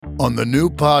On the new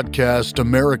podcast,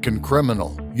 American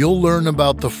Criminal, you'll learn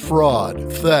about the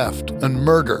fraud, theft, and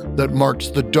murder that marks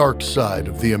the dark side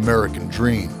of the American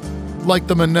dream. Like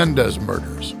the Menendez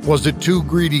murders, was it two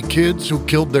greedy kids who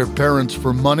killed their parents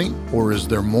for money, or is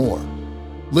there more?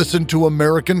 Listen to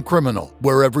American Criminal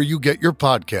wherever you get your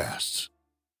podcasts.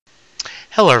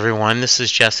 Hello everyone, this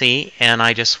is Jesse, and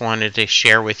I just wanted to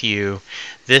share with you,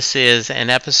 this is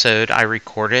an episode I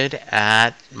recorded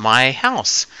at my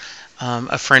house.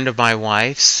 A friend of my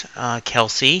wife's,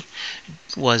 Kelsey,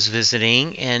 was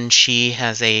visiting, and she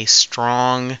has a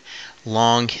strong,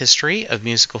 long history of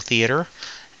musical theater.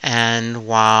 And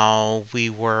while we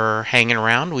were hanging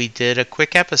around, we did a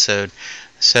quick episode.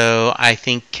 So I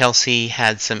think Kelsey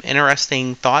had some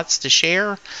interesting thoughts to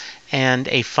share and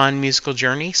a fun musical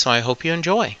journey, so I hope you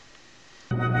enjoy.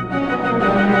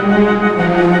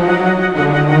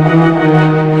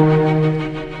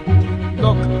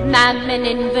 Look, ma'am, an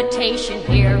invitation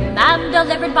here, ma'am,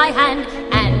 delivered by hand.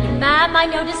 And ma'am, I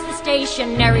noticed the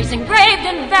stationery's engraved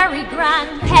and very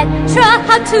grand. Petra,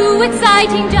 how too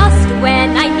exciting, just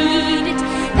when I need it.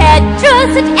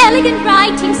 Petra, such elegant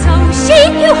writing, so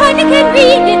chic you hardly can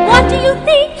read it. What do you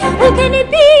think? Who can it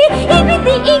be? Even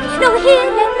the ink, no, here,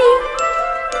 let me.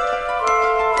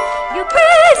 Your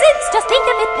presence, just think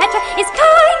of it, Petra, is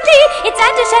kindly. It's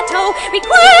at a chateau,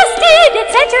 requested,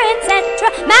 etc., etc.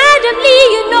 Madam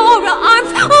Leonora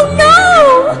Arms, oh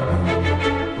no!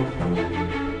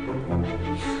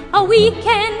 A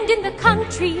weekend in the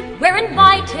country, we're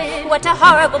invited. What a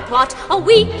horrible plot. A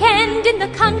weekend in the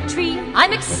country,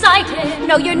 I'm excited.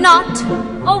 No, you're not.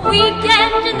 A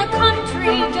weekend in the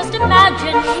country, just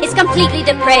imagine. It's completely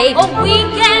depraved. A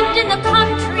weekend in the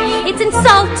country, it's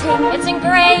insulting, it's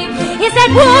engraved. Is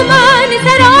that woman, is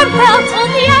that arm belt?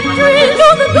 Only actress,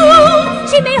 no the goal.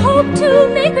 She may hope to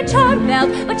make a charm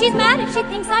belt, but she's mad if she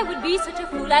thinks I would be such a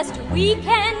fool as to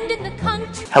weekend in the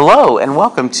country. Hello, and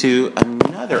welcome to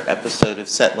another episode of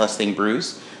Set Lusting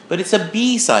Bruce, but it's a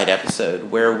B-side episode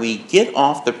where we get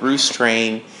off the Bruce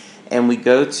train and we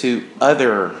go to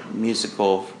other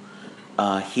musical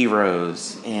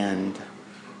heroes and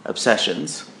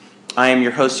obsessions. I am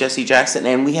your host, Jesse Jackson,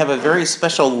 and we have a very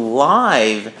special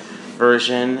live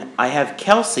version. I have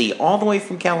Kelsey, all the way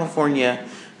from California,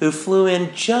 who flew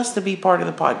in just to be part of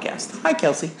the podcast. Hi,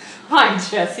 Kelsey. Hi,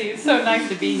 Jesse. It's so nice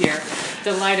to be here.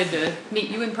 Delighted to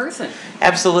meet you in person.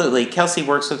 Absolutely. Kelsey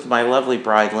works with my lovely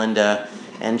bride, Linda,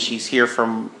 and she's here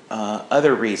from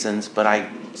other reasons, but I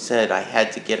said I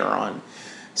had to get her on.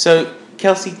 So,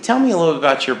 Kelsey, tell me a little bit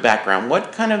about your background.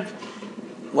 What kind of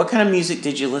music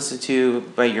did you listen to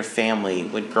by your family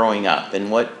when growing up, and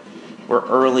what were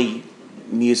early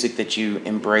music that you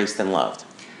embraced and loved?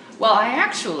 Well, I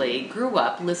actually grew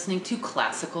up listening to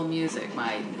classical music.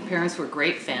 My parents were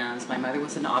great fans. My mother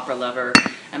was an opera lover,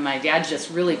 and my dad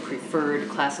just really preferred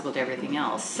classical to everything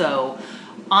else. So,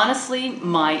 honestly,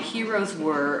 my heroes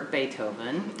were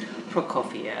Beethoven,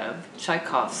 Prokofiev,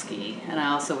 Tchaikovsky, and I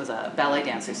also was a ballet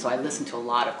dancer, so I listened to a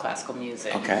lot of classical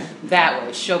music. Okay. That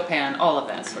way, Chopin, all of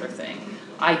that sort of thing.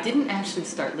 I didn't actually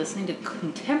start listening to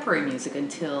contemporary music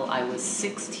until I was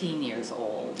 16 years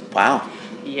old. Wow.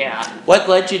 Yeah. What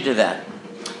led you to that?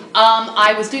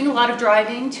 I was doing a lot of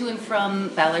driving to and from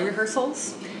ballet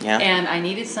rehearsals. Yeah. And I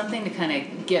needed something to kind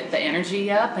of get the energy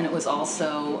up, and it was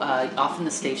also often the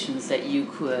stations that you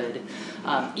could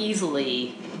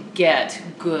easily get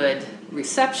good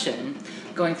reception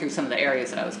going through some of the areas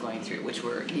that I was going through, which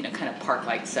were, kind of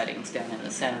park-like settings down in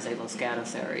the San Jose Los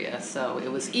Gatos area. So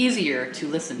it was easier to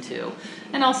listen to.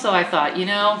 And also I thought,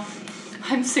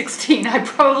 I'm 16. I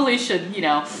probably should,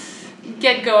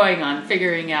 get going on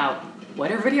figuring out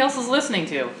what everybody else is listening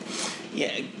to.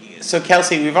 Yeah. So,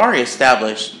 Kelsey, we've already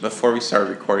established before we started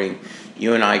recording,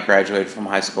 you and I graduated from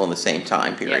high school in the same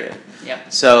time period.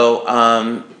 Yep. So,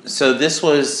 so this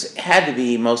had to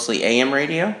be mostly AM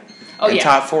radio? Oh, and yeah.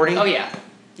 Top 40? Oh, yeah.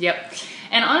 Yep.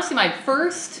 And honestly, my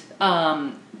first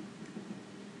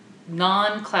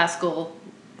non-classical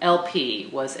LP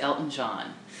was Elton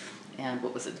John. And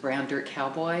what was it, Brown Dirt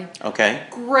Cowboy? Okay.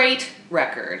 Great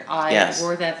record. I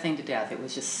wore that thing to death. It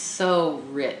was just so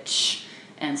rich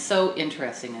and so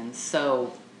interesting and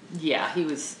so, he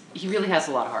really has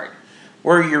a lot of heart.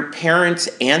 Were your parents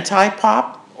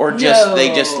anti-pop or No.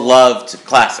 they just loved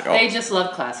classical? They just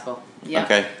loved classical. Yeah.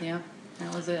 Okay. Yeah,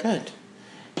 that was it. Good.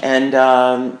 And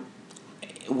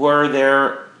were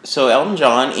there, so Elton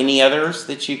John, any others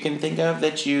that you can think of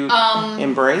that you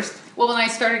embraced? Well, when I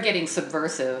started getting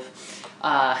subversive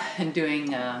and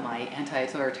doing my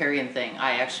anti-authoritarian thing,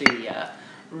 I actually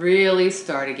really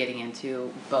started getting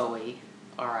into Bowie,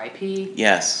 R.I.P.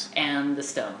 Yes. And the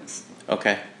Stones.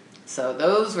 Okay. So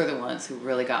those were the ones who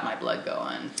really got my blood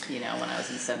going, when I was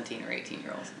in 17 or 18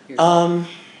 years old.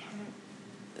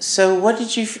 So what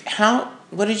did you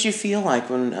feel like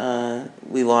when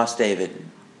we lost David?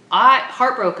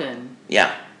 Heartbroken.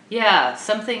 Yeah. Yeah,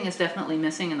 something is definitely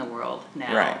missing in the world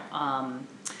now. Right.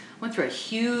 Went through a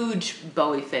huge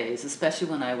Bowie phase, especially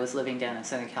when I was living down in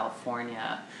Southern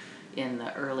California in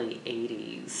the early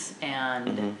 80s.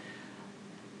 And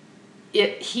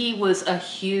he was a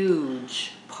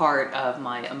huge part of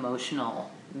my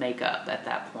emotional makeup at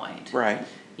that point. Right.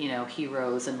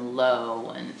 Heroes and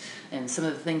Low and some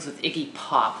of the things with Iggy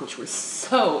Pop, which were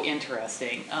so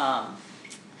interesting.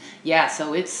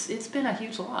 So it's been a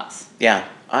huge loss. Yeah,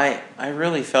 I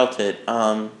really felt it.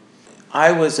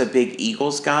 I was a big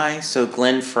Eagles guy, so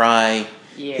Glenn Frey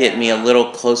hit me a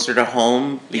little closer to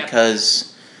home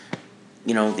because,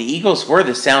 the Eagles were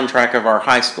the soundtrack of our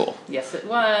high school. Yes, it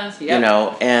was.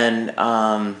 Yep.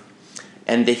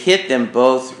 And to hit them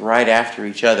both right after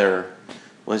each other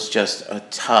was just a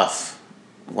tough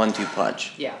 1-2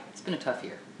 punch. Yeah, it's been a tough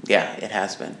year. Yeah, it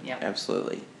has been. Yeah,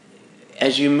 absolutely.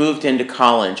 As you moved into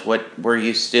college, what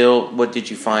did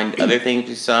you find other things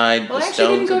beside the Stones? Well, I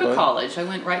actually didn't go to college. I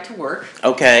went right to work.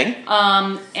 Okay.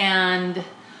 And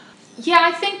yeah,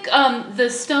 I think the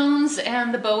Stones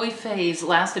and the Bowie phase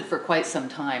lasted for quite some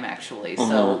time, actually.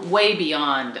 So way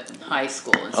beyond high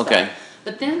school and stuff. Okay.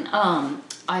 But then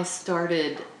I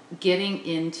started getting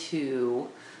into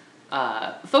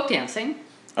folk dancing.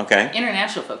 Okay.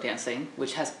 International folk dancing,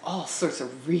 which has all sorts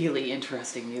of really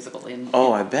interesting musical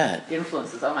I bet.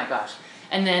 influences. Oh my gosh.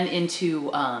 And then into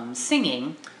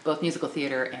singing, both musical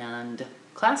theater and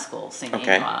classical singing,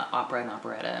 opera and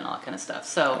operetta and all that kind of stuff.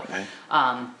 So,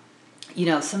 some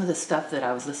of the stuff that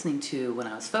I was listening to when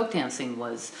I was folk dancing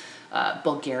was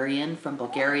Bulgarian from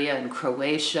Bulgaria and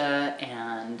Croatia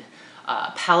and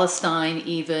Palestine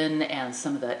even, and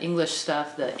some of the English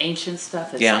stuff, the ancient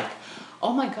stuff. It's like,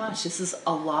 oh my gosh, this is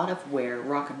a lot of where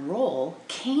rock and roll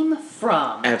came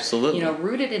from. Absolutely.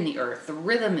 Rooted in the earth. The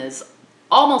rhythm is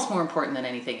almost more important than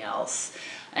anything else.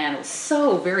 And it was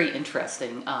so very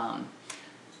interesting.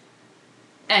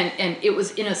 And it was,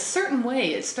 in a certain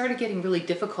way, it started getting really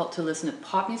difficult to listen to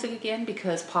pop music again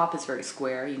because pop is very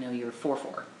square. You're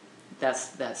 4/4.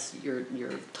 That's your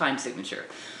time signature.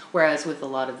 Whereas with a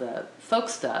lot of the folk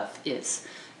stuff,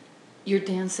 you're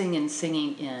dancing and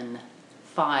singing in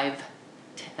 5/8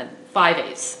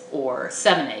 or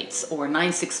 7/8 or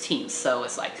 9/16. So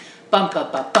it's like bum ba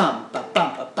ba bum ba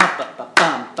bum ba bum ba ba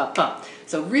bum ba bum.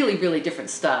 So really, really different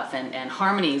stuff, and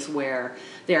harmonies where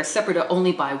they are separated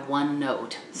only by one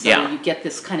note. So you get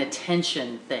this kind of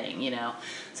tension thing,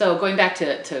 So going back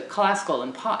to classical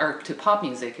and pop, or to pop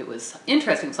music, it was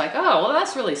interesting. It's like, oh, well,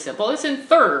 that's really simple. It's in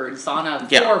thirds on a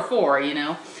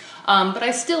 4/4, But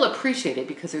I still appreciate it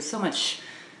because there's so much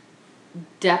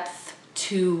depth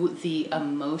to the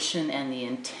emotion and the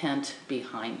intent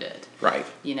behind it. Right.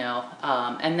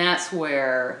 And that's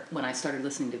where, when I started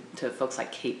listening to folks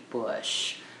like Kate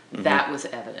Bush, that was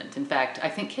evident. In fact, I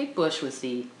think Kate Bush was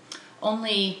the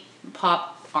only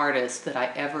pop artist that I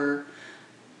ever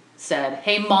said,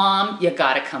 hey, Mom, you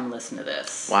gotta come listen to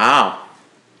this. Wow.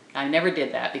 I never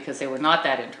did that because they were not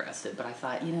that interested, but I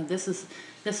thought, this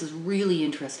is really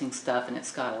interesting stuff, and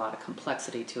it's got a lot of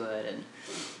complexity to it, and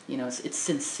it's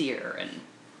sincere. And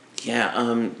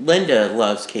Linda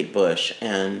loves Kate Bush,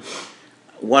 and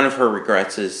one of her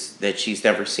regrets is that she's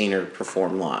never seen her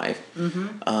perform live.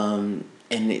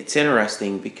 And it's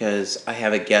interesting because I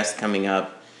have a guest coming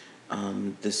up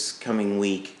this coming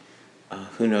week.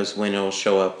 Who knows when it'll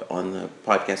show up on the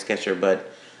podcast catcher,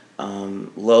 but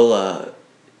Lola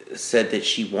said that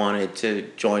she wanted to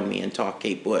join me and talk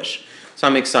Kate Bush. So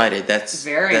I'm excited. That's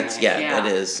nice. That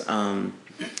is.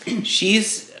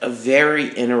 She's a very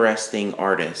interesting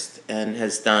artist and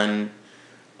has done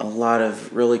a lot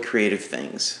of really creative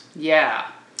things. Yeah.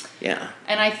 Yeah.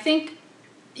 And I think,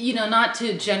 not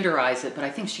to genderize it, but I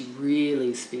think she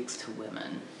really speaks to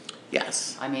women.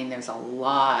 Yes. I mean, there's a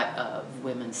lot of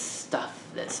women's stuff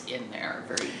that's in there,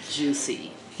 very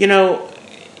juicy.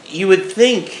 You would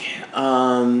think,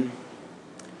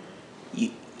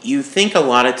 you think a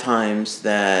lot of times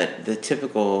that the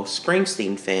typical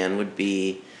Springsteen fan would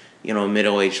be, a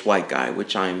middle-aged white guy,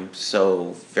 which I'm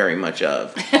so very much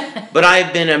of. But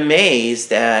I've been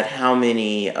amazed at how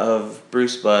many of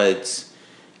Bruce Budds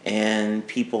and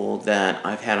people that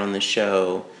I've had on the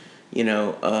show,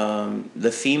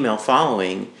 the female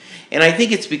following. And I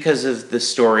think it's because of the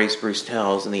stories Bruce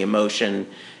tells and the emotion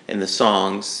and the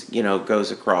songs,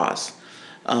 goes across.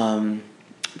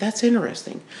 That's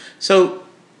interesting. So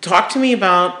talk to me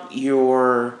about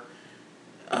your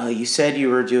You said you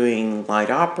were doing light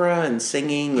opera and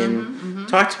singing, and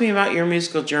talk to me about your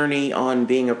musical journey on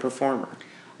being a performer.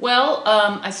 Well,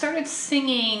 I started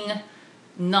singing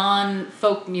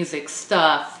non-folk music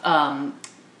stuff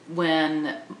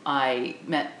when I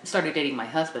started dating my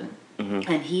husband.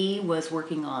 And he was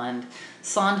working on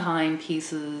Sondheim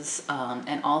pieces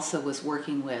and also was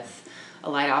working with a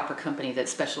light opera company that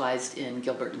specialized in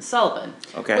Gilbert and Sullivan,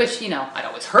 which, I'd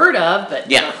always heard of, but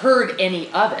never heard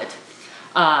any of it.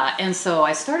 And so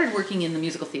I started working in the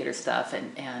musical theater stuff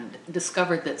and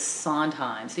discovered that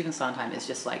Stephen Sondheim is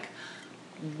just like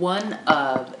one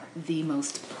of the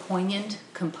most poignant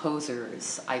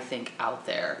composers, I think, out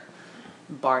there,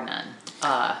 bar none.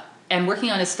 And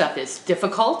working on his stuff is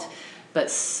difficult, but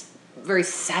very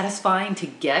satisfying to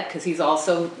get, because he's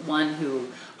also one who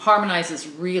harmonizes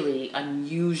really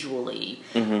unusually.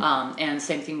 And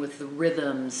same thing with the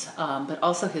rhythms, but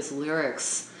also his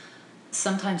lyrics.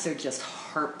 Sometimes they're just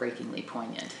heartbreakingly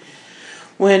poignant.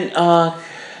 When a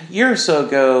year or so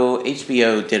ago,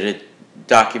 HBO did a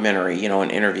documentary, an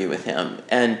interview with him,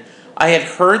 and I had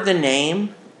heard the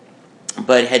name,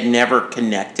 but had never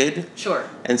connected. Sure.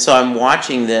 And so I'm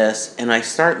watching this, and I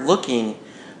start looking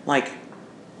like,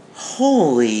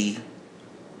 holy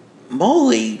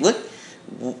moly, look,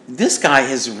 this guy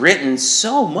has written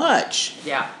so much.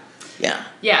 Yeah. Yeah.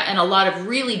 Yeah, and a lot of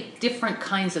really different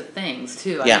kinds of things,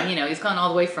 too. I mean, he's gone all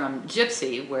the way from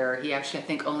Gypsy, where he actually, I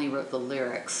think, only wrote the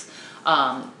lyrics,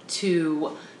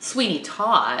 to Sweeney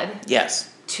Todd.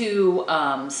 Yes. To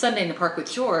Sunday in the Park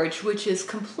with George, which is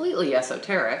completely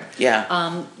esoteric.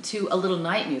 Yeah. To A Little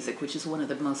Night Music, which is one of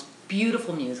the most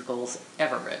beautiful musicals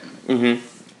ever written.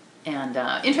 And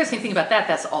interesting thing about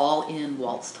that's all in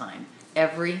waltz time.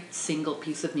 Every single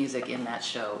piece of music in that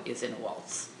show is in a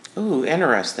waltz. Ooh,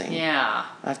 interesting. Yeah.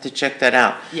 I have to check that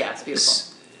out. Yeah, it's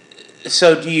beautiful.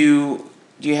 So do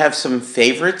you have some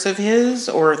favorites of his,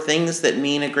 or things that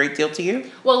mean a great deal to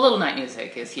you? Well, Little Night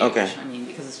Music is huge. Okay. I mean,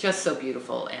 because it's just so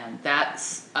beautiful, and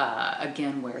that's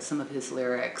again where some of his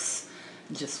lyrics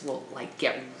just will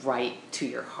get right to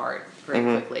your heart very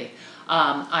quickly.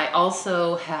 I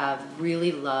also have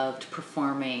really loved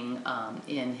performing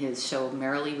in his show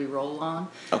Merrily We Roll On,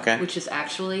 which is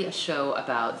actually a show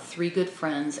about three good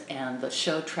friends, and the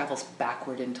show travels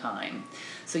backward in time.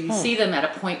 So you see them at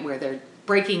a point where they're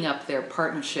breaking up their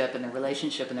partnership and their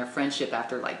relationship and their friendship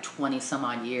after 20 some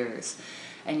odd years.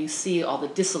 And you see all the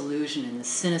disillusion and the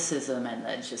cynicism and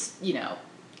the just,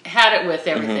 had it with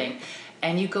everything.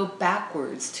 And you go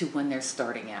backwards to when they're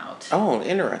starting out. Oh,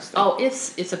 interesting. Oh,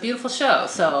 it's a beautiful show.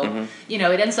 So,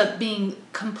 it ends up being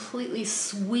completely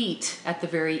sweet at the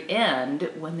very end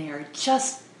when they are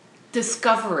just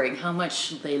discovering how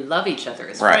much they love each other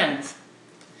as friends.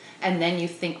 And then you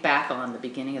think back on the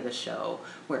beginning of the show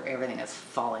where everything is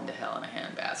falling to hell in a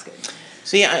handbasket.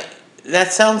 See,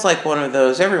 that sounds like one of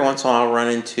those, every once in a while I'll run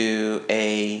into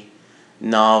a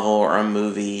novel or a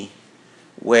movie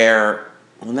where,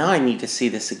 well, now I need to see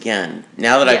this again.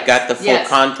 Now that I've got the full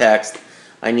context,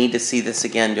 I need to see this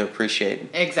again to appreciate it.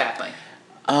 Exactly.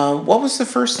 What was the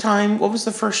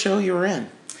first show you were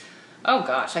in? Oh,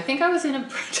 gosh. I think I was in a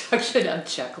production of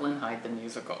Jekyll and Hyde the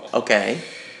Musical. Okay.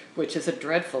 Which is a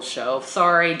dreadful show.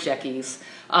 Sorry, Jeckies.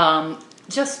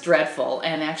 Just dreadful.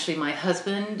 And actually, my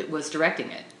husband was directing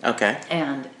it. Okay.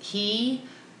 And he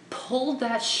pulled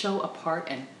that show apart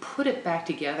and put it back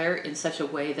together in such a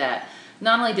way that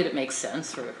not only did it make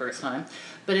sense for the first time,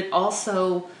 but it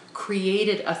also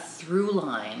created a through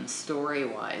line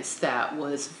story-wise that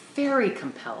was very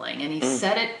compelling. And he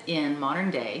set it in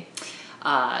modern day.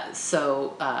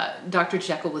 So Dr.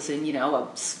 Jekyll was in, a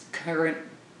current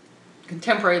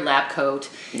contemporary lab coat,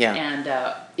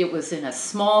 and it was in a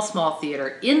small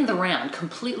theater in the round,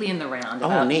 completely in the round,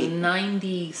 about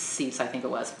 90 seats, I think it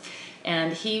was.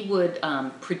 And he would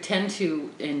pretend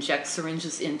to inject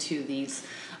syringes into these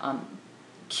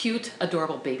cute,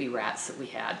 adorable baby rats that we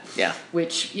had. Yeah.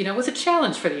 Which, was a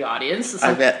challenge for the audience. It's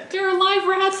I bet. There are live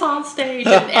rats on stage,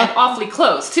 and awfully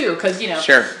close, too, because,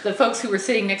 sure. The folks who were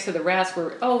sitting next to the rats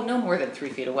were, no more than 3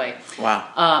 feet away.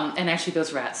 Wow. And actually,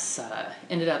 those rats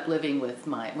ended up living with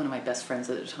one of my best friends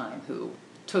at the time, who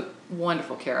took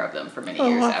wonderful care of them for many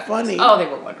years afterwards. Funny. Oh, they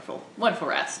were wonderful. Wonderful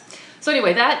rats. So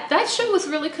anyway, that show was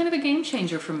really kind of a game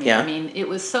changer for me. Yeah. I mean, it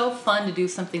was so fun to do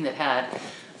something that had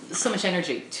so much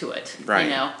energy to it,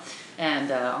 right. And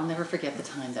I'll never forget the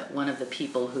time that one of the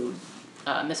people who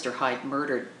Mr. Hyde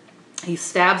murdered, he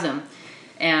stabs him,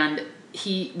 and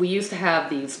we used to have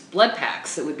these blood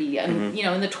packs that would be in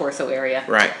the torso area.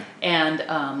 Right.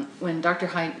 And when Dr.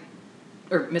 Hyde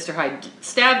or Mr. Hyde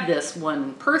stabbed this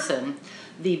one person,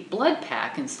 the blood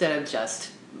pack, instead of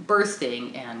just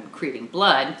bursting and creating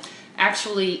blood,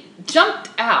 actually jumped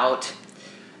out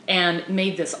and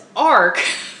made this arc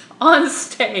on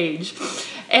stage,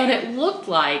 and it looked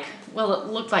like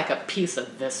a piece of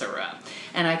viscera.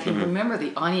 And I can remember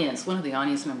the audience, one of the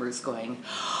audience members going,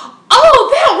 "Oh,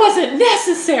 that wasn't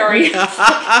necessary."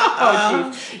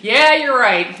 Oh, geez. Yeah, you're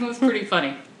right. It was pretty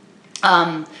funny.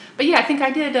 But yeah, I think I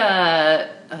did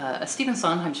a Stephen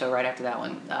Sondheim show right after that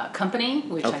one, Company,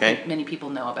 which I think many people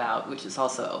know about, which is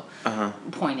also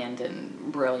poignant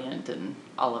and brilliant and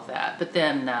all of that. But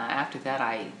then after that,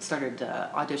 I started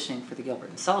auditioning for the Gilbert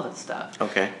and Sullivan stuff,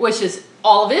 which is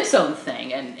all of its own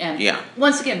thing, and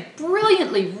once again,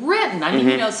 brilliantly written. I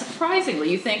mean, surprisingly,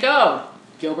 you think, oh,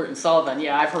 Gilbert and Sullivan,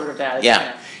 yeah, I've heard of that.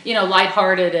 It's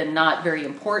lighthearted and not very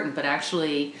important, but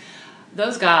actually,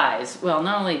 those guys, well,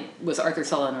 not only was Arthur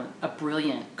Sullivan a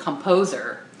brilliant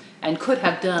composer and could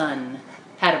have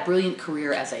had a brilliant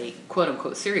career as a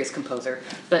quote-unquote serious composer,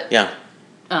 but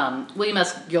William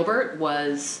S. Gilbert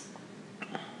was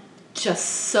just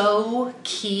so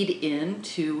keyed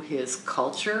into his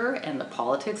culture and the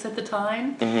politics at the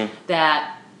time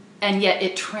and yet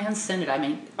it transcended. I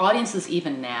mean, audiences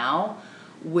even now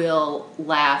will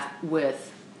laugh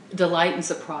with delight and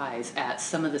surprise at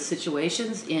some of the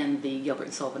situations in the Gilbert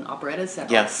and Sullivan operettas that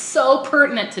are so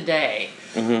pertinent today.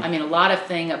 I mean, a lot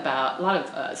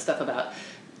of stuff about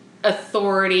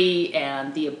authority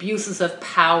and the abuses of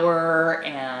power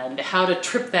and how to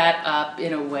trip that up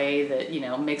in a way that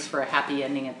makes for a happy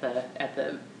ending at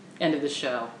the end of the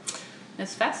show.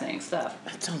 It's fascinating stuff.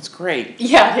 That sounds great.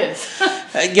 Yeah, it is.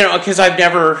 Because I've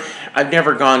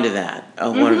never gone to that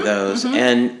one of those,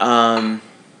 and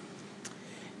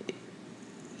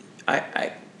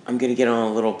I'm going to get on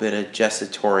a little bit of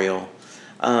jessatorial.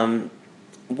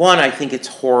 One, I think it's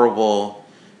horrible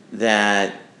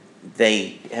that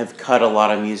they have cut a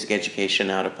lot of music education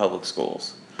out of public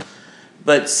schools.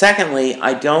 But secondly,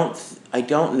 I don't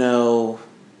know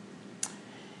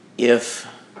if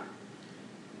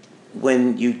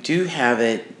when you do have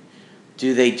it,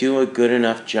 do they do a good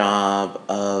enough job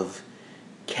of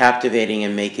captivating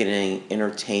and making it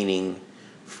entertaining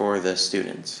for the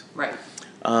students? Right.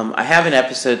 I have an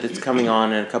episode that's coming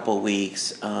on in a couple of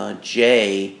weeks.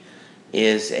 Jay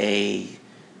is a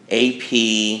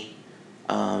AP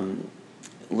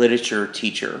literature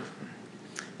teacher,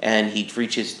 and he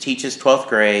teaches 12th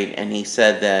grade, and he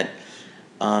said that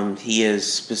he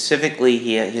is specifically,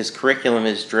 his curriculum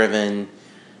is driven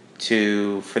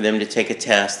for them to take a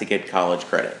test to get college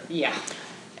credit. Yeah.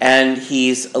 And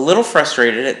he's a little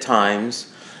frustrated at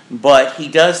times, but he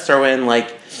does throw in,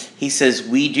 he says,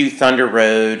 we do Thunder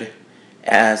Road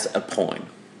as a poem,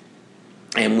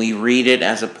 and we read it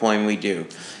as a poem we do.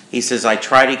 He says, I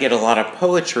try to get a lot of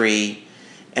poetry,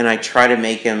 and I try to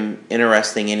make him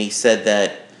interesting, and he said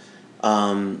that,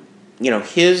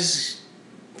 his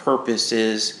purpose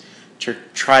is to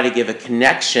try to give a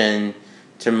connection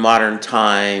to modern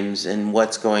times and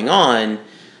what's going on,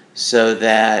 so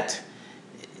that,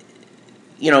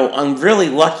 on really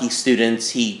lucky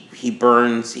students, he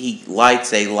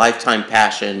lights a lifetime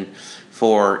passion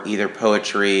for either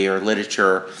poetry or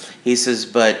literature. He says,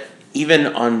 but even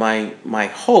on my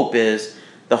hope is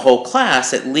the whole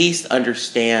class at least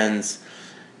understands,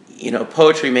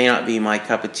 poetry may not be my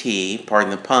cup of tea,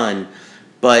 pardon the pun,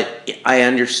 but I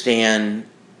understand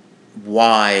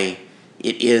why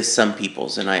it is some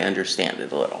people's, and I understand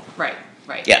it a little. Right.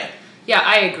 Yeah. Yeah,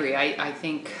 I agree. I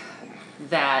think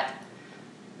that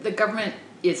the government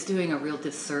is doing a real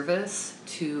disservice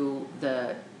to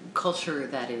the culture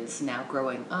that is now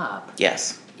growing up.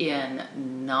 Yes. In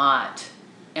not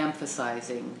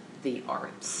emphasizing the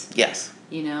arts. Yes.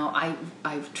 I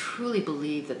truly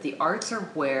believe that the arts are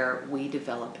where we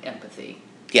develop empathy.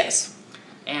 Yes.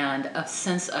 And a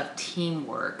sense of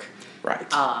teamwork. Right.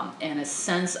 And a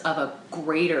sense of a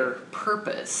greater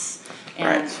purpose.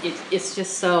 And it's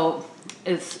just so,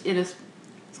 it is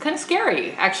kind of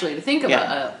scary, actually, to think of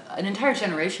an entire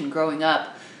generation growing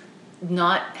up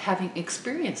not having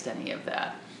experienced any of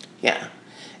that. Yeah.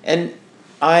 And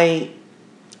I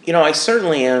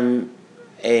certainly am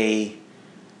a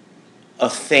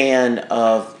fan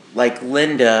of,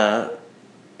 Linda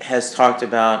has talked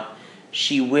about,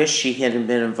 she wished she hadn't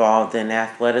been involved in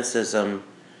athleticism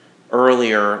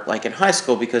earlier, in high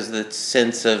school, because of the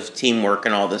sense of teamwork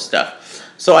and all this stuff.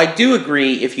 So I do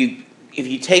agree, if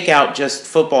you take out just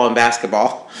football and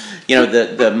basketball,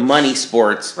 the money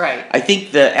sports, right. I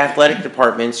think the athletic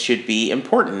departments should be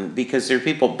important because they're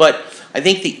people. But I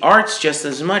think the arts just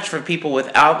as much for people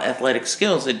without athletic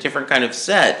skills, a different kind of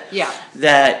set. Yeah.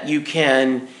 That you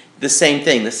can, the same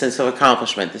thing, the sense of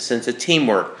accomplishment, the sense of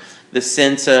teamwork, the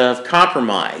sense of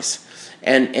compromise,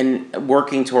 and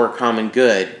working toward common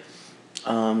good.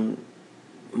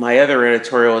 my other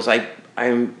editorial is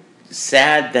I'm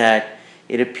sad that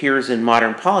it appears in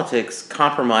modern politics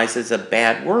compromise is a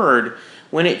bad word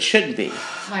when it shouldn't be.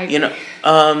 I agree. You know,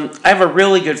 I have a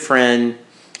really good friend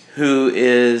who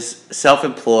is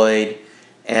self-employed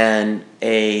and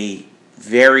a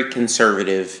very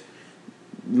conservative,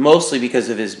 mostly because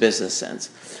of his business sense.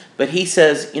 But he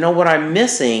says, you know, what I'm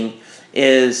missing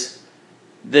is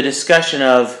the discussion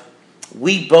of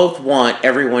we both want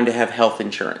everyone to have health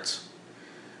insurance.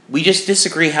 We just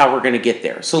disagree how we're going to get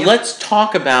there. So let's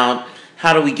talk about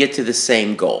how do we get to the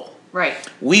same goal. Right.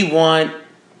 We want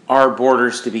our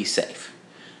borders to be safe.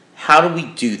 How do we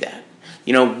do that?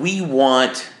 You know, we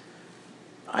want,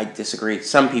 I disagree with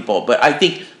some people, but I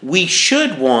think we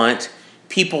should want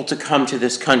people to come to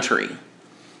this country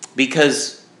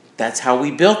because that's how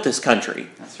we built this country.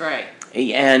 That's right.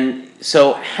 And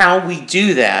so how we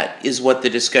do that is what the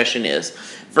discussion is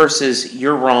versus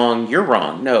you're wrong.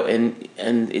 No, and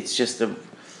it's just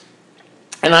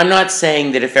and I'm not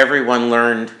saying that if everyone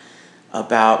learned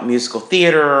about musical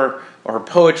theater or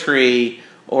poetry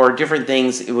or different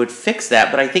things, it would fix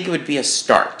that, but I think it would be a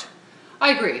start.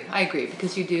 I agree,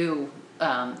 because you do,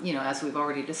 as we've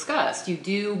already discussed, you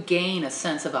do gain a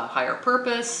sense of a higher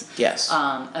purpose. Yes.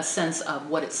 A sense of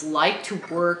what it's like to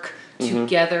work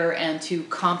together and to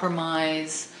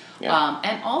compromise,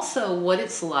 and also what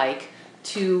it's like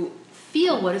to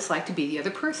feel what it's like to be the other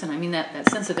person. I mean, that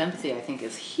sense of empathy, I think,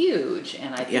 is huge,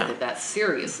 and I think that's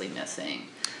seriously missing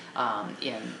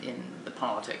in the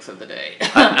politics of the day.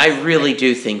 I really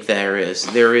do think there is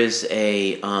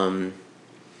a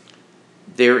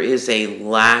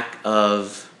lack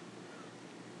of,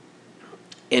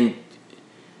 and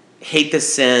hate the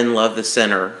sin, love the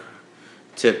sinner,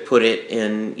 to put it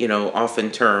in,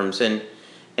 often terms, and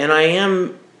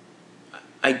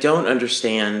I don't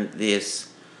understand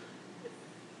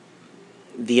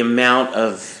the amount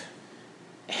of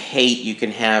hate you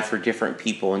can have for different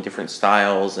people and different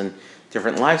styles and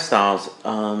different lifestyles,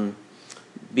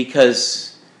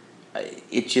 because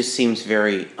it just seems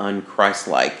very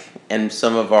un-Christ-like, and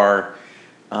some of our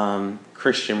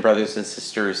Christian brothers and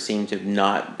sisters seem to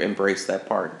not embrace that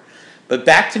part. But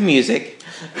back to music.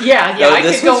 Yeah, I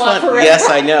could go on forever. Yes,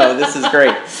 I know. This is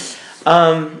great.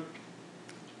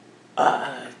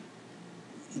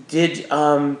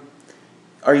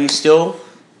 Are you still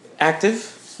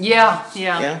active? Yeah.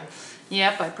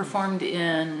 Yeah? I performed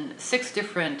in 6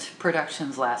 different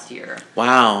productions last year.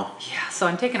 Wow. Yeah, so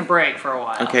I'm taking a break for a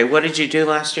while. Okay, what did you do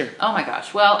last year? Oh my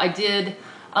gosh. Well, I did.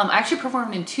 I actually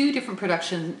performed in 2 different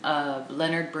productions of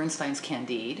Leonard Bernstein's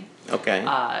Candide. Okay.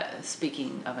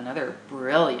 Speaking of another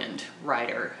brilliant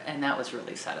writer, and that was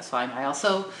really satisfying. I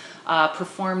also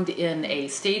performed in a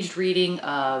staged reading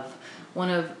of one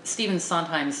of Stephen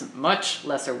Sondheim's much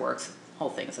lesser works. The whole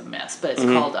thing is a mess, but it's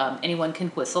called Anyone Can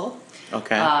Whistle.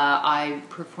 Okay. I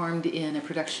performed in a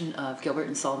production of Gilbert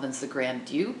and Sullivan's The Grand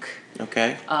Duke.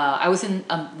 Okay. I was in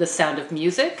The Sound of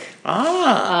Music.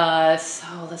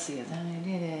 So let's see.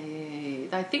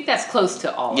 I think that's close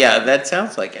to all of them. That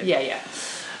sounds like it. Yeah.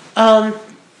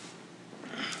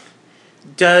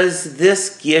 Does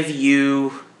this give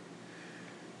you,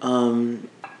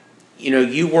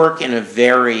 you work in a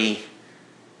very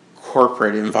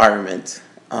corporate environment,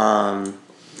 and,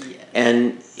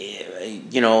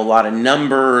 a lot of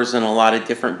numbers and a lot of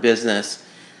different business.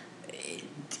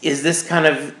 Is this kind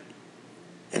of,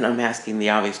 and I'm asking the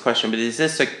obvious question, but is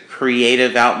this a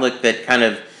creative outlook that kind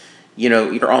of,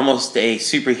 you're almost a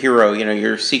superhero,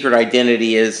 your secret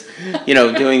identity is,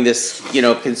 doing this,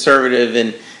 conservative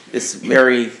and this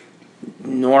very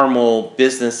normal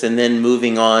business, and then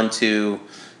moving on to,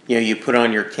 you put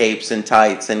on your capes and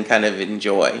tights and kind of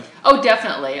enjoy? Oh,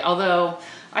 definitely. Although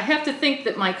I have to think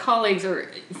that my colleagues are,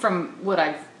 from what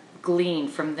I've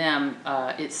gleaned from them,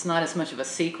 it's not as much of a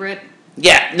secret.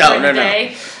 Yeah, no.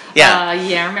 Yeah.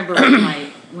 I remember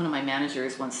one of my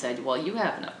managers once said, "Well, you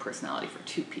have enough personality for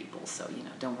 2 people, so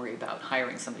don't worry about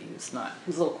hiring somebody who's a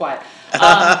little quiet."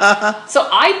 So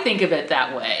I think of it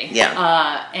that way.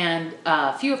 Yeah. And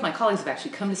a few of my colleagues have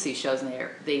actually come to see shows, and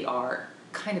they are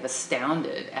kind of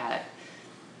astounded at,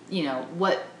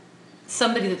 what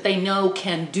somebody that they know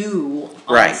can do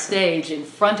on stage in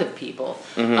front of people.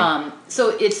 So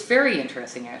it's very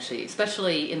interesting, actually,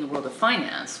 especially in the world of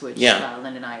finance, which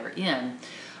Lynn and I are in,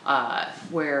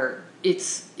 where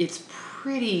it's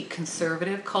pretty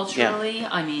conservative culturally. Yeah.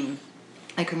 I mean,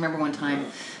 I can remember one time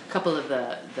a couple of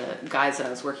the guys that I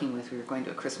was working with, we were going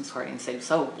to a Christmas party and said,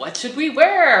 "So what should we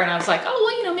wear?" And I was like,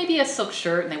 "Oh, well, maybe a silk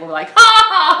shirt." And they were like,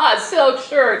 "Ha, silk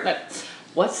shirt."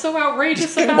 What's so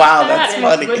outrageous about wow, that? That's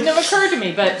funny. It wouldn't have occurred to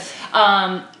me. But,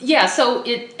 so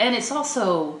it's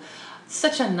also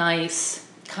such a nice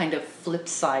kind of flip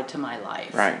side to my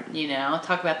life. Right. You know,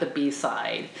 talk about the B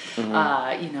side.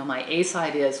 Mm-hmm. You know, my A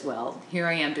side is, well, here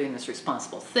I am doing this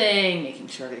responsible thing, making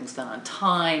sure everything's done on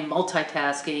time,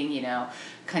 multitasking, you know,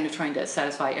 kind of trying to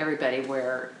satisfy everybody,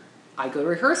 where I go to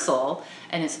rehearsal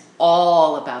and it's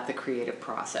all about the creative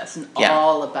process and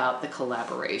all about the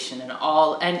collaboration and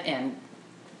and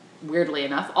weirdly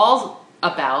enough, all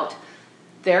about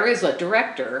there is a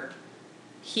director,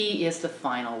 he is the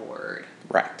final word.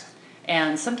 Right.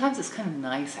 And sometimes it's kind of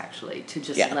nice, actually, to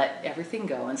just let everything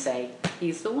go and say,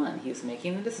 he's the one. He's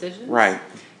making the decisions. Right.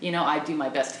 You know, I do my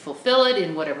best to fulfill it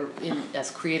in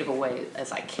as creative a way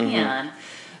as I can. Mm-hmm.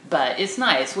 But it's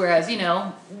nice. Whereas, you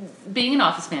know, being an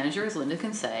office manager, as Linda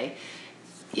can say,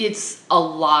 it's a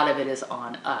lot of it is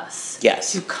on us.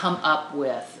 Yes. To come up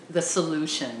with the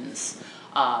solutions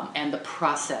and the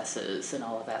processes and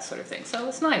all of that sort of thing. So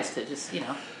it's nice to just, you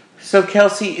know. So,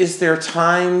 Kelsey, is there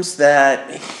times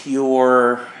that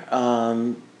your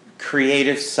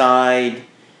creative side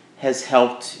has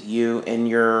helped you in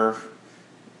your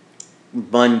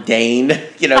mundane,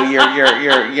 you know,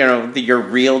 your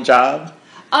real job?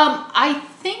 I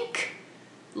think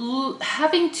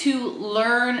having to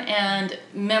learn and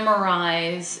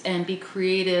memorize and be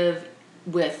creative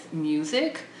with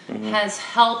music has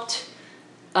helped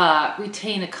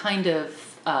retain a kind of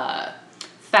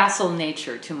facile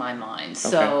nature to my mind.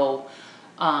 So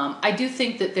I do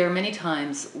think that there are many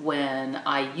times when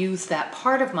I use that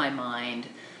part of my mind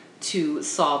to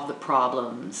solve the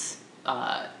problems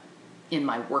in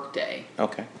my workday.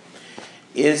 Okay.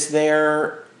 Is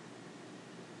there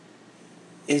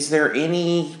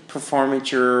any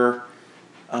performance you're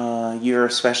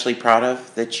especially proud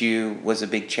of that was a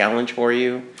big challenge for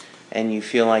you, and you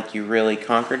feel like you really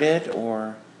conquered it,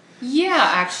 or?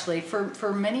 Yeah, actually,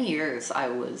 for many years I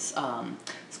was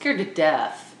scared to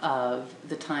death of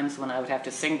the times when I would have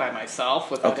to sing by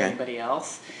myself without anybody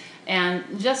else. And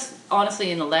just honestly,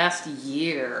 in the last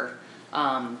year,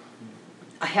 I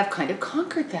have kind of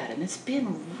conquered that, and it's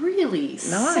been really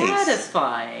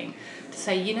satisfying to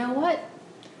say, you know what?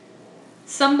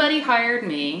 Somebody hired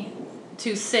me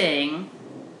to sing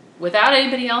without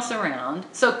anybody else around,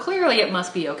 so clearly it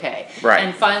must be okay. Right.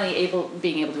 And finally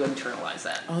being able to internalize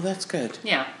that. Oh, that's good.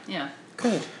 Yeah.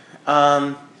 Good.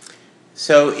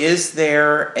 So is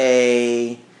there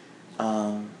a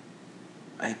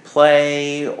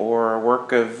play or a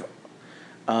work of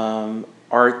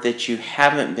art that you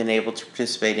haven't been able to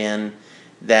participate in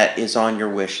that is on your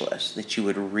wish list that you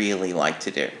would really like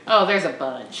to do? Oh, there's a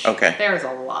bunch. Okay. There's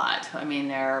a lot. I mean,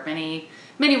 there are many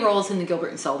roles in the Gilbert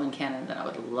and Sullivan canon that I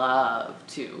would love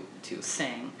to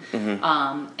sing.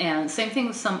 Mm-hmm. And same thing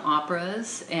with some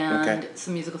operas and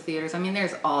some musical theaters. I mean,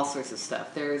 there's all sorts of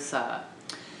stuff. There's the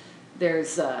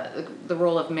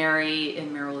role of Mary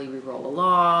in Merrily We Roll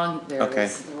Along.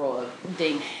 There's the role of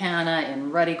Dame Hannah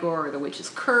in Ruddigore or The Witch's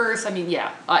Curse. I mean,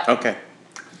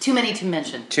 too many to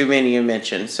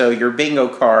mention. So your bingo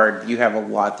card, you have a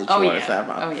lot that you want to talk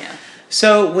about. Oh, yeah.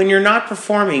 So when you're not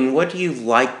performing, what do you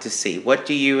like to see? What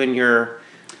do you and your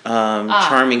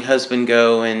charming husband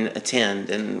go and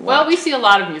attend and watch? Well, we see a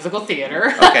lot of musical theater.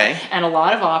 And a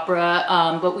lot of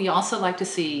opera, but we also like to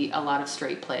see a lot of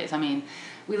straight plays. I mean,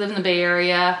 we live in the Bay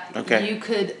Area. You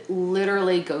could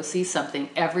literally go see something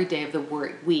every day of the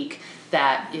week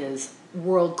that is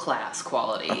world-class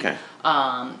quality.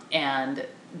 And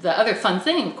the other fun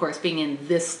thing, of course, being in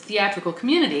this theatrical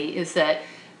community is that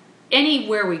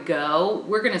anywhere we go,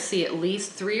 we're going to see at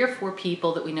least 3 or 4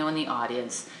 people that we know in the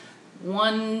audience,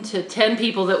 1 to 10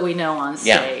 people that we know on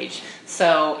stage.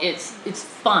 So it's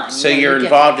fun. So you're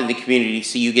involved in the community,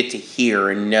 so you get to hear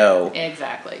and know.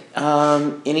 Exactly.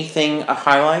 Anything, a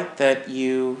highlight that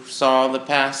you saw the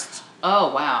past?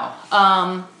 Oh,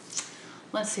 wow.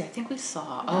 Let's see, I think we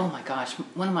saw, oh my gosh,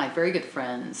 one of my very good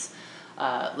friends,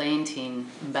 Leontine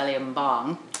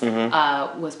Baliambong,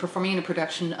 was performing in a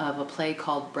production of a play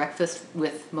called Breakfast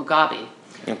with Mugabe.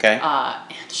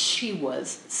 And she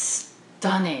was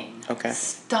stunning.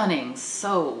 Stunning.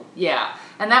 So, yeah.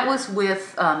 And that was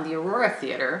with the Aurora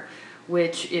Theater,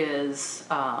 which is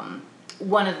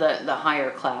one of the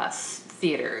higher class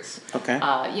theaters.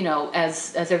 You know,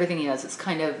 as everything is, it's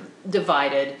kind of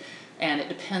divided. And it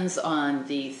depends on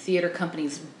the theater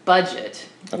company's budget,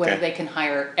 whether they can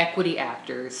hire equity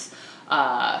actors,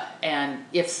 and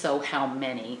if so, how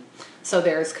many. So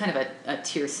there's kind of a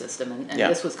tier system, and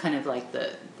this was kind of like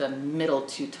the middle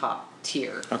to top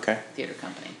tier theater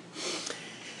company.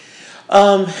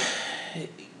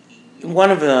 One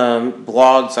of the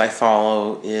blogs I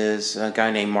follow is a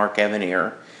guy named Mark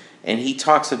Evanier, and he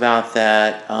talks about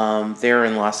that there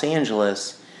in Los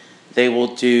Angeles, they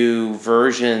will do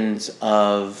versions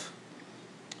of,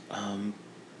 and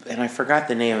I forgot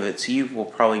the name of it, so you will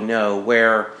probably know,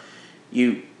 where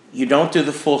you don't do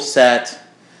the full set.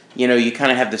 You know, you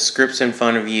kind of have the scripts in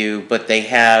front of you, but they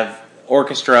have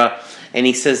orchestra. And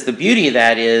he says the beauty of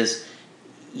that is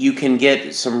you can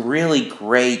get some really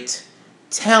great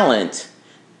talent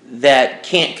that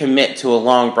can't commit to a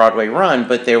long Broadway run,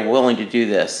 but they're willing to do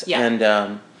this. Yeah.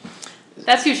 And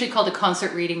that's usually called a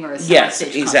concert reading or a yes,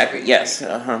 soundstage exactly. concert reading. Yes.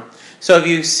 So have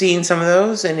you seen some of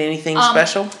those and anything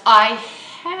special? I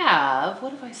have.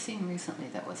 What have I seen recently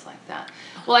that was like that?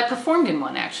 Well, I performed in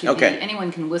one, actually. Okay. The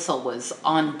Anyone Can Whistle was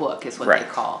on book, is what Right.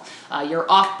 they call. You're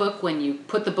off book when you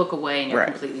put the book away and you're Right.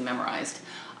 completely memorized.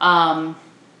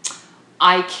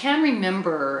 I can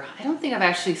remember, I don't think I've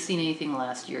actually seen anything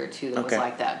last year or two that was Okay.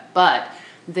 like that, but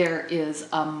there is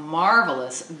a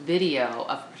marvelous video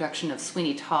of a production of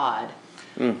Sweeney Todd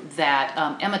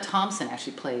that Emma Thompson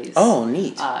actually plays. Oh,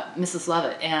 neat. Mrs.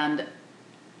 Lovett. And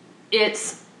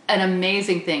it's an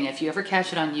amazing thing if you ever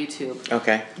catch it on YouTube.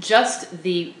 Okay. Just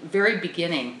the very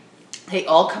beginning, they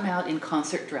all come out in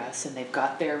concert dress and they've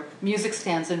got their music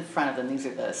stands in front of them. These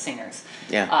are the singers.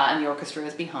 Yeah. And the orchestra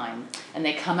is behind. And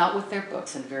they come out with their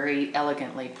books and very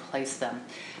elegantly place them.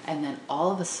 And then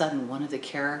all of a sudden, one of the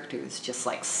characters just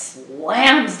like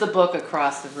slams the book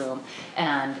across the room,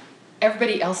 and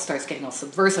everybody else starts getting all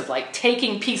subversive, like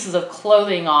taking pieces of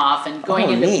clothing off and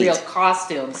going into neat. real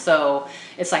costumes. So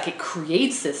it's like it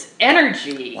creates this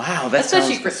energy. Wow, that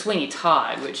especially sounds- for Sweeney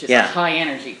Todd, which is Yeah. a high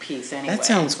energy piece anyway. That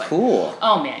sounds It's like, cool.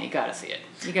 oh man, you gotta see it.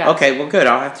 You gotta Okay, well, good.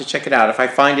 I'll have to check it out. If I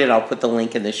find it, I'll put the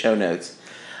link in the show notes.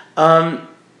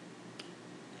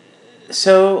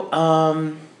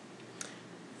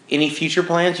 Any future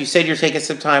plans? You said you're taking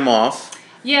some time off.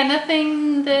 Yeah,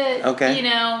 nothing that, Okay.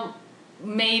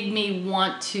 made me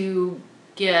want to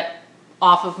get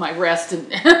off of my rest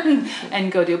and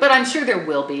and go do. But I'm sure there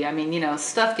will be. I mean,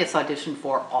 stuff gets auditioned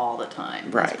for all the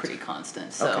time. Right. It's pretty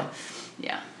constant. So, Okay.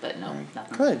 yeah, but no,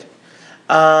 nothing. Good.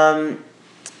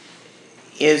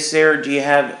 Do you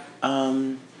have,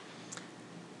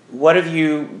 what have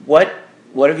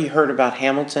you heard about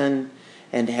Hamilton?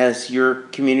 And has your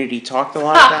community talked a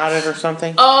lot about it or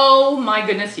something? Oh my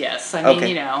goodness, yes. I mean,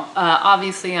 Okay.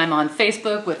 obviously I'm on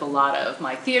Facebook with a lot of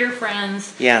my theater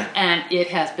friends. Yeah. And it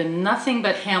has been nothing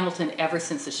but Hamilton ever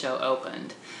since the show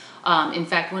opened. In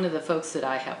fact, one of the folks that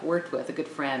I have worked with, a good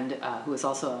friend who is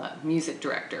also a music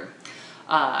director,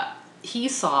 he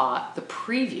saw the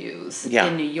previews Yeah.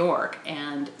 in New York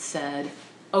and said,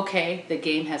 okay, the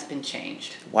game has been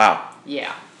changed. Wow.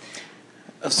 Yeah.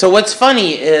 So what's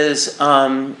funny is,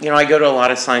 I go to a lot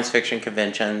of science fiction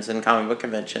conventions and comic book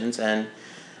conventions, and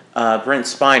Brent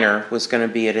Spiner was going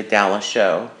to be at a Dallas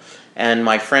show, and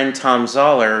my friend Tom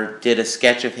Zoller did a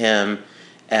sketch of him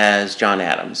as John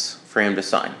Adams for him to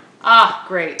sign. Ah,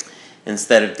 great.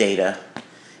 Instead of Data.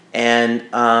 And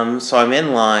so I'm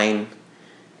in line,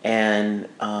 and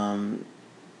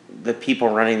the people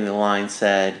running the line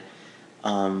said,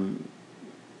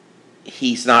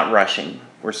 he's not rushing.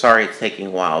 We're sorry it's taking a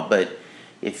while, but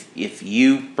if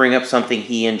you bring up something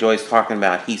he enjoys talking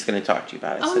about, he's going to talk to you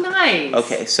about it. Oh, nice.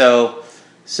 Okay, so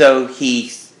he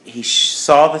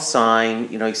saw the sign,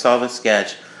 he saw the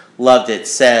sketch, loved it,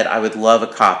 said, I would love a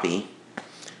copy.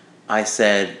 He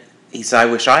said, I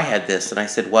wish I had this. And I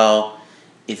said, well,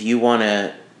 if you want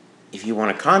to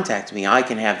contact me, I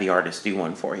can have the artist do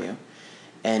one for you.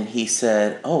 And he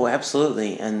said, oh,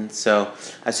 absolutely. And so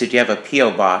I said, do you have a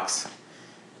P.O. box?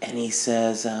 And he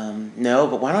says, no,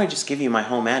 but why don't I just give you my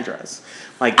home address?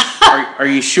 Like, are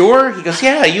you sure? He goes,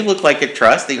 yeah, you look like a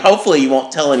trust. Hopefully you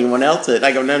won't tell anyone else it.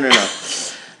 I go, no.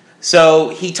 So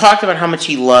he talked about how much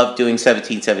he loved doing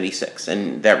 1776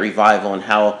 and that revival and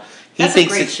how he That's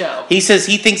thinks a great show. He says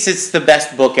he thinks it's the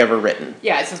best book ever written.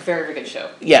 Yeah, it's a very, very good show.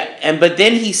 Yeah, but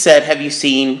then he said, have you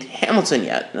seen Hamilton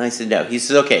yet? And I said, no. He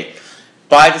says, okay,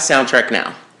 buy the soundtrack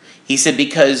now. He said,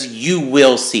 because you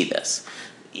will see this.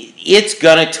 It's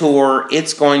going to tour.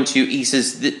 He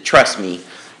says, trust me,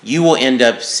 you will end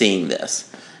up seeing this.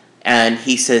 And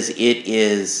he says, it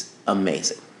is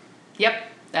amazing. Yep,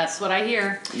 that's what I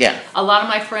hear. Yeah. A lot of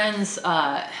my friends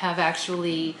have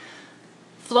actually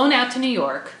flown out to New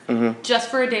York just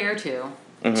for a day or two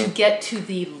to get to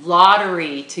the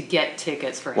lottery to get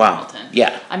tickets for Hamilton.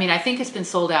 Yeah. I mean, I think it's been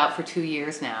sold out for 2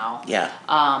 years now. Yeah.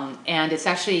 And it's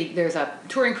actually, there's a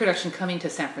touring production coming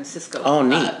to San Francisco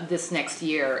this next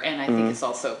year, and I think it's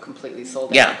also completely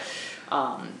sold out.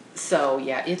 Yeah. So,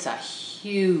 yeah, it's a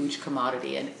huge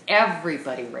commodity, and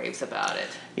everybody raves about it.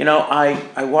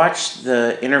 I watched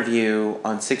the interview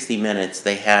on 60 Minutes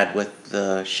they had with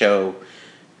the show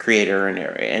creator,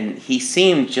 and he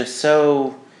seemed just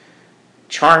so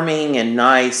charming and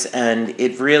nice, and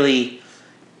it really,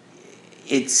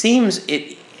 it's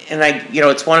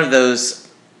one of those,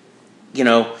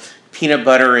 peanut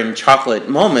butter and chocolate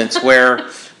moments where,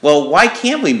 well, why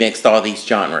can't we mix all these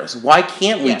genres? Why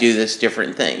can't we do this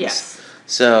different things? Yes.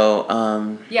 So,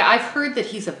 I've heard that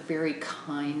he's a very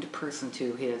kind person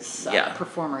to his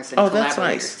performers and that's collaborators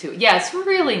nice. too. Yeah, it's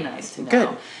really nice to know. Good.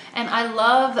 And I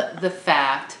love the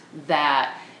fact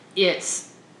that it's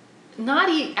not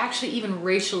actually even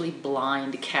racially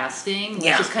blind casting,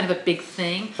 which is kind of a big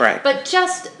thing. Right. But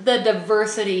just the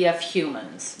diversity of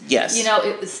humans. Yes.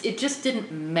 It just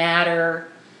didn't matter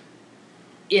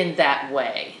in that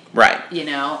way. Right.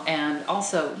 And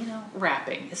also,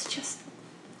 rapping. It's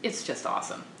just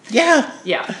awesome. Yeah.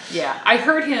 Yeah. I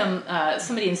heard him,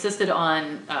 somebody insisted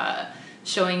on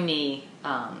showing me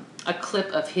a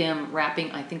clip of him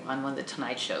rapping, I think, on one of the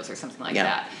Tonight shows or something like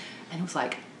that. And it was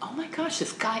like, oh my gosh,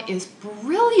 this guy is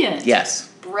brilliant. Yes.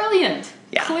 Brilliant.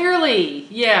 Yeah. Clearly.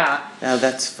 Yeah. Oh,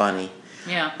 that's funny.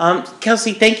 Yeah.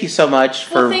 Kelsey, thank you so much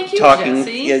for thank you, talking.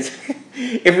 Jesse. Yes,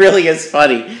 it really is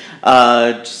funny.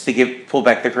 Just to pull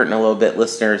back the curtain a little bit,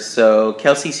 listeners. So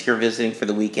Kelsey's here visiting for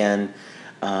the weekend.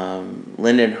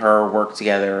 Linda and her work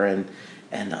together, and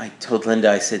I told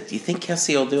Linda, I said, do you think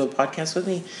Kelsey will do a podcast with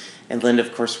me? And Linda,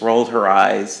 of course, rolled her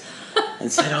eyes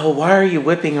and said, oh, why are you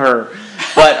whipping her?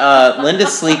 But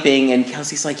Linda's sleeping, and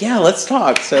Kelsey's like, yeah, let's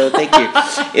talk. So thank you.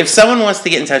 If someone wants to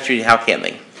get in touch with you, how can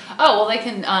they? Oh, well, they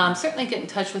can certainly get in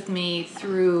touch with me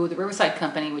through the Riverside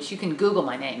Company, which you can Google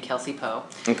my name, Kelsey Poe.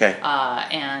 Okay.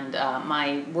 And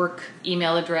my work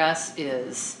email address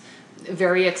is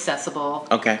very accessible.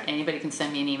 Okay. Anybody can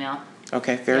send me an email.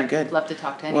 Okay, very good. I'd love to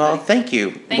talk to anybody. Well, thank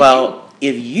you. Thank you.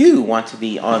 If you want to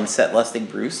be on Set Lusting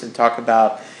Bruce and talk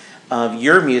about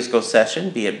your musical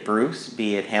session, be it Bruce,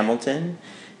 be it Hamilton,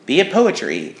 be it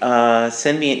poetry,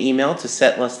 send me an email to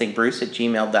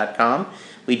setlustingbruce@gmail.com.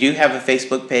 We do have a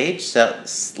Facebook page,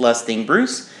 Set Lusting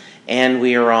Bruce, and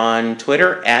we are on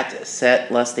Twitter at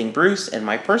Set Lusting Bruce, and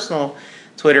my personal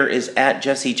Twitter is at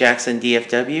Jesse Jackson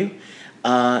DFW.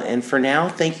 And for now,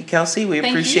 thank you, Kelsey. We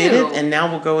appreciate it. And now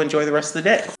we'll go enjoy the rest of the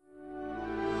day.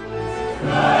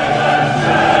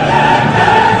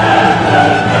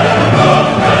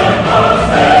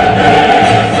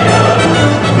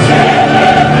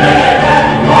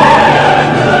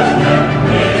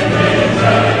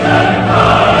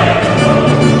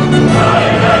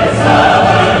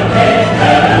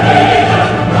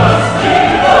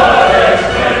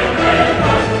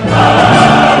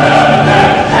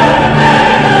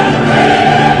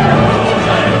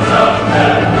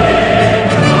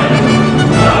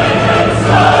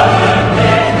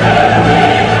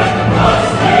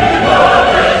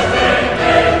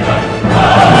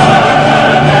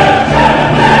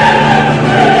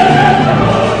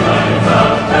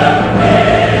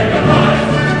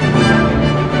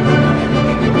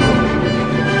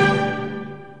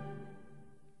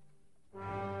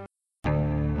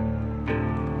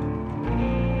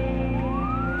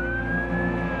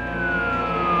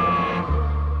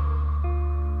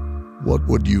 What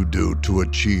would you do to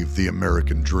achieve the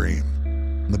American dream?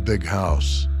 The big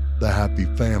house, the happy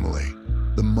family,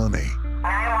 the money.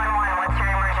 911, what's your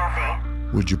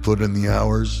emergency? Would you put in the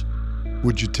hours?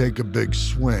 Would you take a big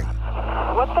swing?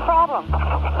 What's the problem?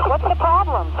 What's the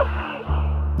problem?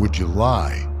 Would you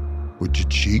lie? Would you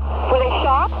cheat? Were they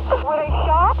shot? Were they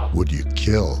shot? Would you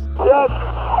kill? Yes.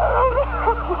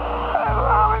 My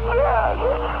mom is dead.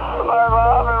 My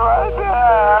mom is right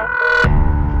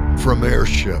there. From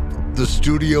Airship, the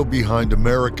studio behind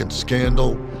American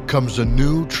Scandal, comes a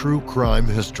new true crime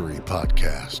history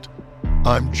podcast.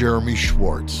 I'm Jeremy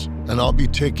Schwartz, and I'll be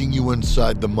taking you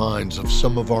inside the minds of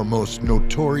some of our most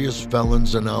notorious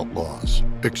felons and outlaws,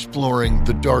 exploring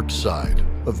the dark side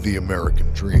of the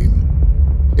American dream.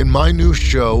 In my new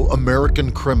show,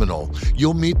 American Criminal,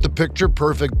 you'll meet the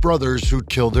picture-perfect brothers who'd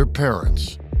kill their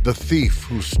parents, the thief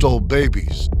who stole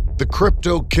babies, the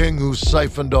crypto king who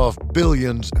siphoned off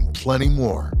billions, and plenty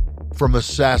more. From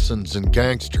assassins and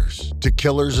gangsters to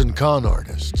killers and con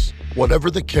artists.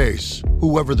 Whatever the case,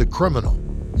 whoever the criminal,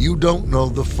 you don't know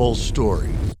the full story.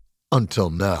 Until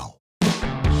now.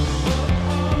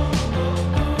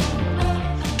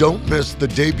 Don't miss the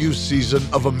debut season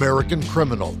of American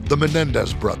Criminal, The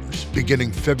Menendez Brothers,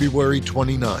 beginning February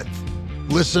 29th.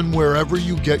 Listen wherever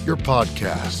you get your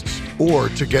podcasts, or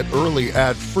to get early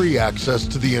ad-free access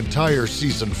to the entire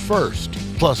season first,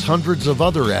 plus hundreds of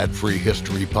other ad-free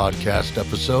history podcast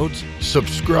episodes,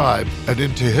 subscribe at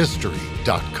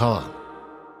IntoHistory.com.